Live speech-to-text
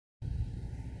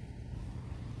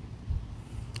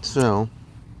So,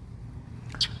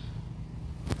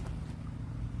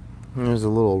 there's a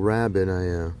little rabbit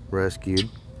I rescued.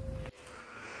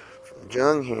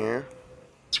 Jung here.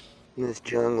 And this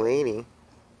Jung lady.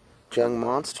 Jung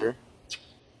monster.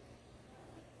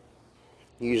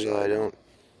 Usually I don't.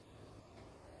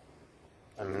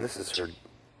 I mean, this is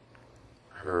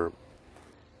her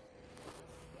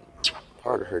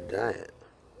part of her diet.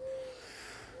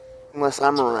 Unless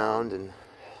I'm around and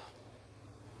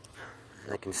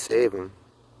I can save him.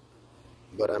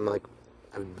 But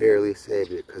I've barely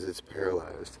saved it because it's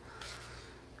paralyzed.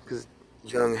 Because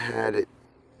Jung had it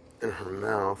in her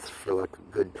mouth for like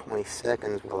a good 20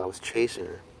 seconds while I was chasing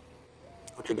her.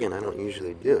 Which again, I don't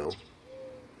usually do.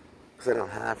 Because I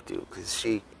don't have to. Because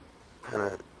she kind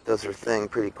of does her thing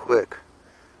pretty quick.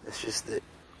 It's just that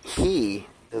he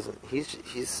doesn't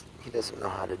know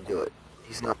how to do it.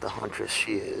 He's not the huntress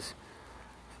she is.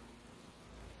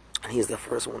 And he's the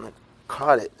first one that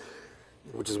caught it.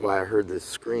 Which is why I heard this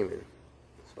screaming.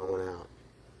 So I went out.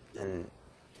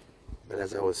 But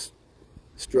as I was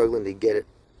struggling to get it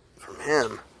from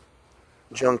him,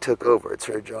 Jung took over. It's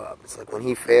her job. It's like when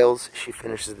he fails, she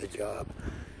finishes the job.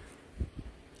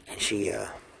 And she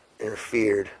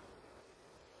interfered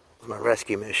with my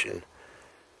rescue mission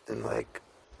and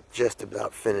just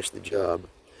about finished the job.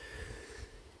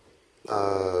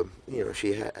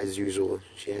 As usual,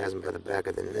 she has him by the back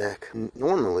of the neck.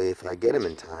 Normally, if I get him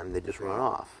in time, they just run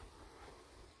off.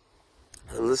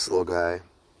 This little guy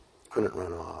couldn't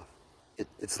run off.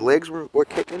 Its legs were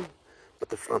kicking, but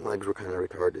the front legs were kind of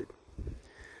retarded.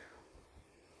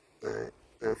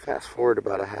 And fast forward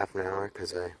about a half an hour,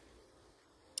 because I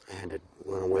had to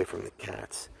run away from the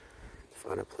cats to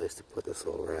find a place to put this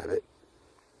little rabbit.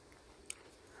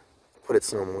 Put it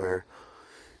somewhere.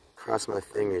 Cross my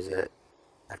fingers that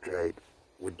after I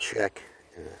would check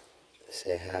in,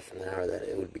 say, half an hour that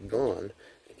it would be gone.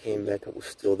 I came back, it was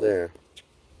still there.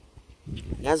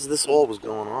 As this all was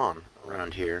going on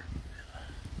around here,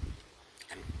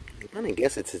 I kind of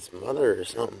guess it's its mother or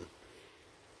something.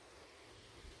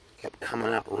 Kept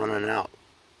coming out, running out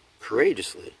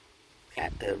courageously.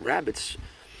 Rabbits,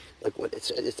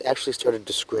 it actually started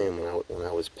to scream when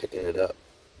I was picking it up.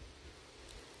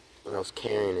 When I was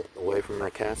carrying it away from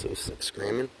my cats, it was like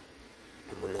screaming.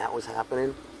 And when that was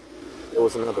happening, there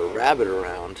was another rabbit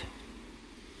around.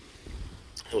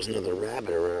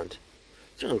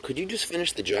 John, could you just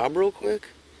finish the job real quick?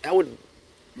 That would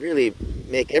really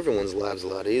make everyone's lives a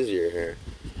lot easier here.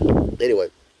 Anyway,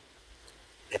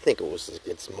 I think it was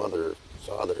its mother,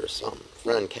 father, or some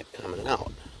friend kept coming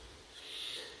out.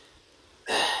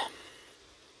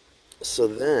 So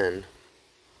then,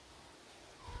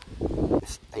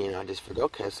 I just figured,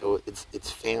 okay, so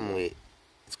it's family.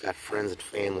 It's got friends and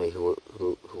family who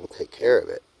will take care of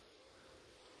it.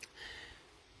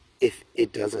 If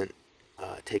it doesn't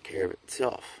take care of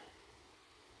itself.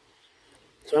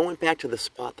 So I went back to the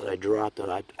spot that I dropped it.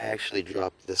 I actually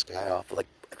dropped this guy off, like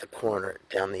at the corner,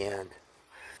 down the end.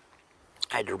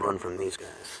 I had to run from these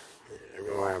guys.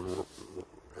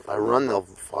 If I run, they'll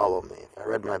follow me. If I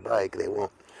ride my bike, they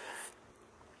won't.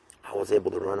 I was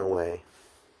able to run away.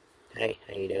 Hey,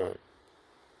 how you doing?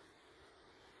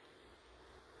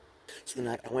 So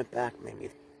then I went back maybe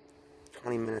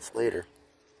 20 minutes later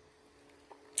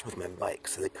with my bike,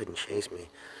 so they couldn't chase me,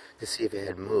 to see if it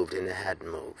had moved, and it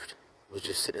hadn't moved. It was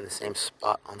just sitting in the same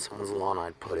spot on someone's lawn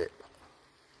I'd put it.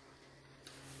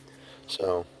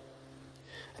 So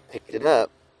I picked it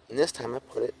up, and this time I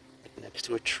put it next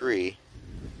to a tree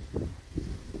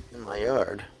in my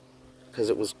yard, because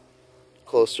it was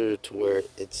closer to where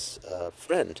its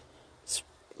friend, its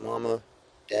mama,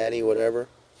 daddy, whatever,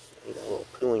 you got a little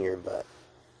poo in your butt,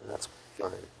 and that's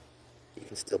fine. You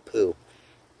can still poo.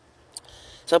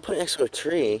 So I put it next to a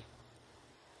tree,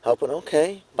 hoping,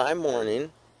 okay, by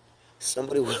morning,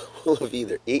 somebody will have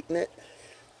either eaten it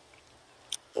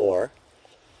or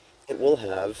it will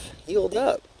have healed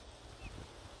up.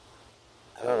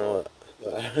 I don't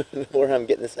know where I'm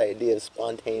getting this idea of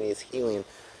spontaneous healing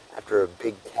after a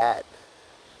big cat.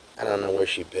 I don't know where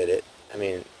she bit it. I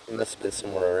mean, it must have been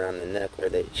somewhere around the neck where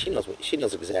she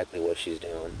knows exactly what she's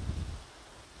doing.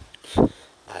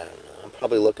 I don't know. I'm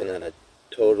probably looking at a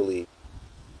totally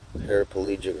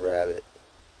paraplegic rabbit.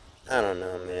 I don't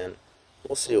know, man.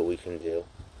 We'll see what we can do.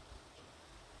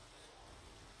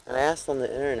 And I asked on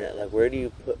the internet, where do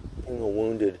you put a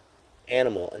wounded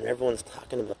animal? And everyone's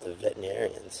talking about the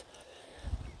veterinarians.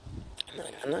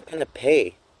 I'm not gonna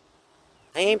pay.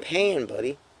 I ain't paying,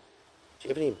 buddy. Do you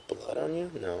have any blood on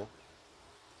you? No.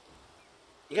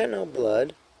 You got no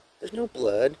blood. There's no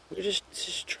blood. It's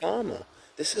just trauma.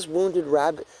 This wounded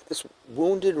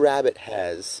rabbit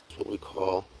has what we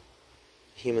call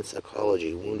human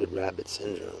psychology, wounded rabbit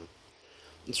syndrome.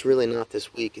 It's really not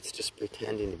this weak, it's just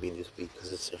pretending to be this weak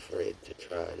because it's afraid to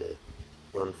try to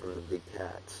run from the big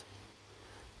cats.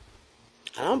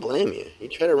 I don't blame you. You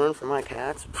try to run from my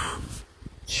cats,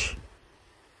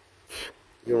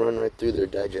 you run right through their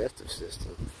digestive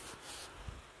system.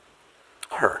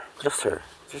 Her.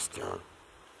 Just John.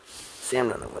 Sam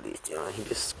don't know what he's doing. He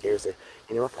just scares it.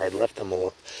 You know, if I had left him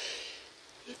alone,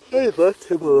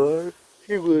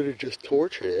 he would have just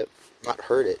tortured it. Not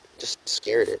hurt it, just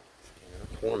scared it. You know,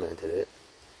 tormented it.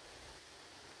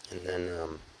 And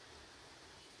then,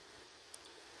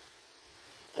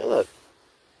 hey look,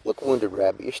 wounded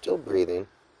rabbit, you're still breathing.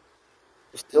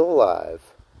 You're still alive.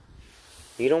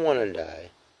 You don't want to die.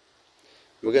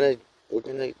 We're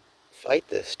gonna fight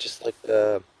this, just like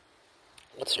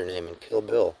what's her name in Kill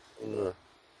Bill?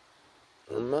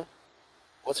 Uma?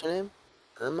 What's her name?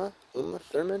 Uma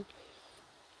Thurman?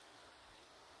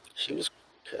 She was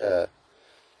the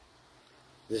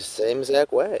same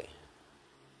exact way.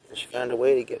 And she found a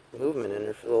way to get movement in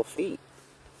her little feet.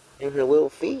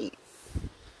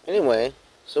 Anyway,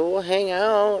 so we'll hang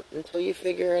out until you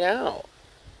figure it out.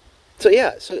 So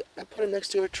yeah, so I put him next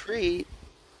to a tree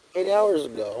 8 hours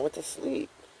ago. I went to sleep.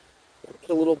 I put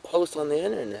a little post on the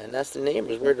internet and asked the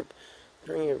neighbors where to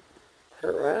bring your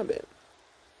hurt rabbit.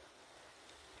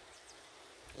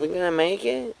 We gonna make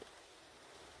it?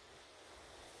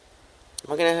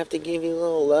 Am I gonna have to give you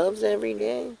little loves every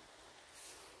day?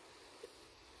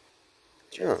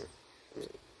 Jung,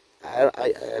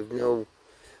 I have no,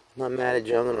 I'm not mad at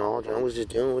Jung at all. Jung was just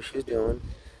doing what she was doing.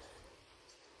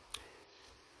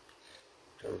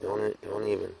 Jung, don't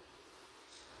even.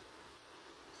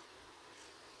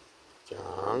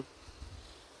 Jung.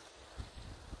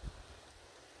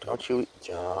 Don't you,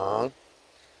 Jung.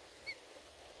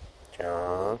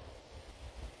 Jung.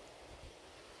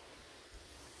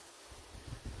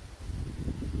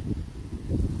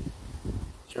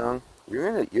 Jung,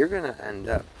 you're gonna end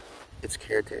up its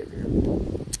caretaker,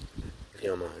 if you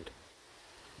don't mind.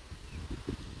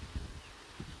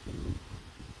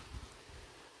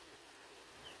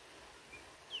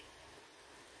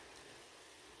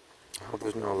 I hope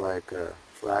there's no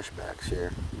flashbacks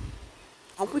here.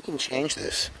 I hope we can change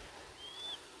this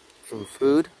from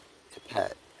food to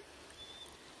pet.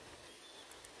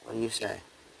 What do you say?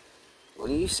 What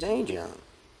do you say, Jung?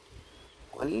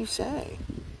 What do you say?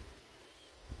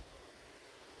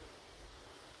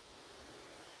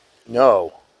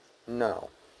 No. No.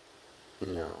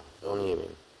 No. Don't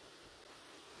even.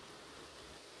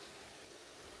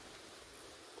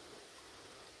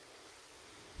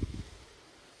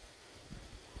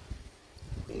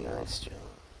 Be nice, Jung.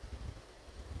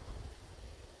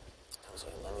 I was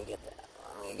like, let me get that.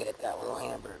 Let me get that little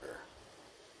hamburger.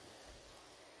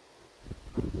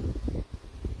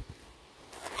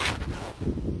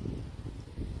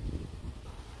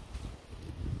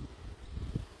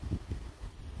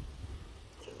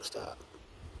 Stop.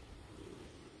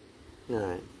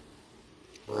 Alright.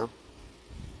 Well,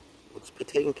 let's be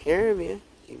taking care of you.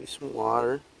 Give you some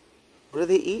water. What do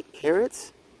they eat?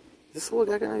 Carrots? Is this little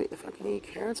guy gonna, if I can eat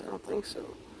carrots? I don't think so.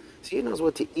 See, he knows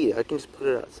what to eat. I can just put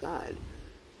it outside.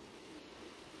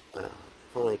 If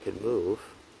only it could move.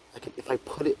 If I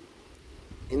put it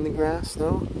in the grass,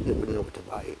 though, it would know what to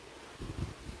bite.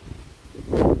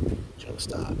 Just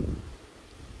stop.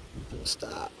 Just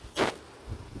stop.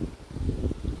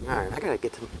 Alright, I gotta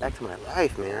get back to my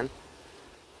life, man.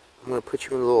 I'm gonna put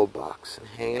you in a little box and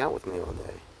hang out with me all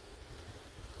day.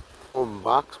 A little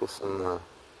box with some, like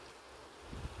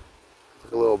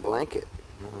a little blanket,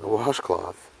 a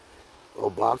washcloth. A little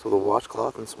box with a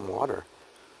washcloth and some water.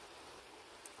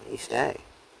 What do you say?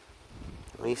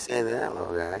 What do you say to that,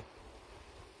 little guy?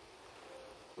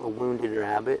 A wounded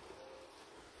rabbit.